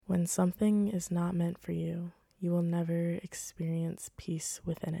When something is not meant for you, you will never experience peace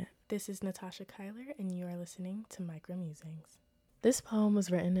within it. This is Natasha Kyler, and you are listening to Micro Musings. This poem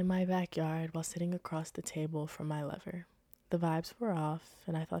was written in my backyard while sitting across the table from my lover. The vibes were off,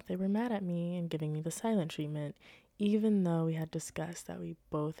 and I thought they were mad at me and giving me the silent treatment, even though we had discussed that we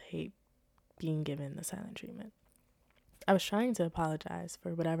both hate being given the silent treatment. I was trying to apologize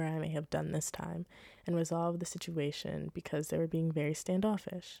for whatever I may have done this time and resolve the situation because they were being very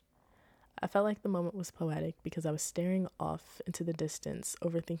standoffish. I felt like the moment was poetic because I was staring off into the distance,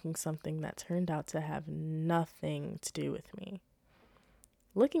 overthinking something that turned out to have nothing to do with me.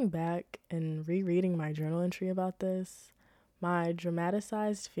 Looking back and rereading my journal entry about this, my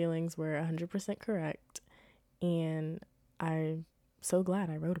dramatized feelings were 100% correct, and I'm so glad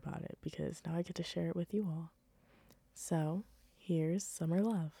I wrote about it because now I get to share it with you all. So, here's Summer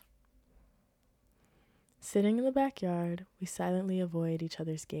Love. Sitting in the backyard, we silently avoid each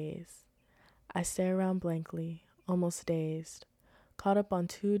other's gaze. I stare around blankly, almost dazed, caught up on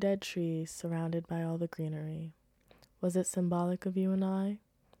 2 dead trees surrounded by all the greenery. Was it symbolic of you and I?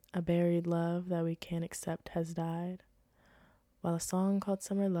 A buried love that we can't accept has died? While a song called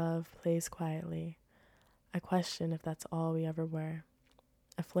Summer Love plays quietly, I question if that's all we ever were.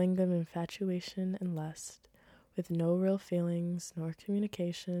 A fling of infatuation and lust, with no real feelings, nor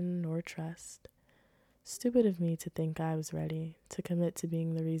communication, nor trust. Stupid of me to think I was ready to commit to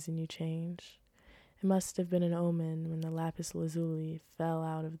being the reason you change. It must have been an omen when the lapis lazuli fell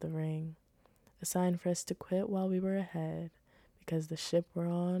out of the ring, a sign for us to quit while we were ahead, because the ship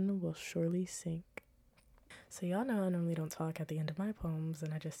we're on will surely sink. So y'all know I normally don't talk at the end of my poems,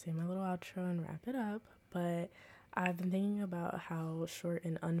 and I just say my little outro and wrap it up, but I've been thinking about how short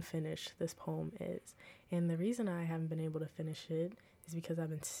and unfinished this poem is, and the reason I haven't been able to finish it is because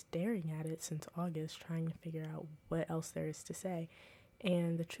I've been staring at it since August, trying to figure out what else there is to say,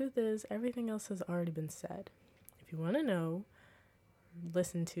 and the truth is, everything else has already been said. If you want to know,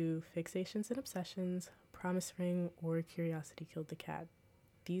 listen to Fixations and Obsessions, Promise Ring, or Curiosity Killed the Cat.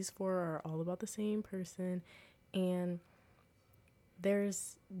 These 4 are all about the same person, and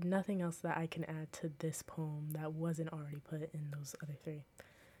there's nothing else that I can add to this poem that wasn't already put in those other 3.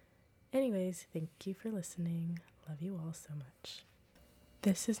 Anyways, thank you for listening. Love you all so much.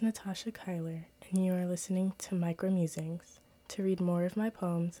 This is Natasha Kyler, and you are listening to Micro Musings. To read more of my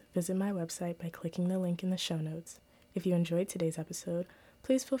poems, visit my website by clicking the link in the show notes. If you enjoyed today's episode,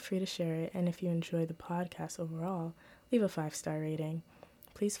 please feel free to share it, and if you enjoy the podcast overall, leave a 5-star rating.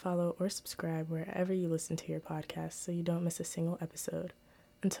 Please follow or subscribe wherever you listen to your podcast so you don't miss a single episode.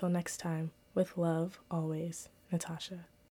 Until next time, with love, always, Natasha.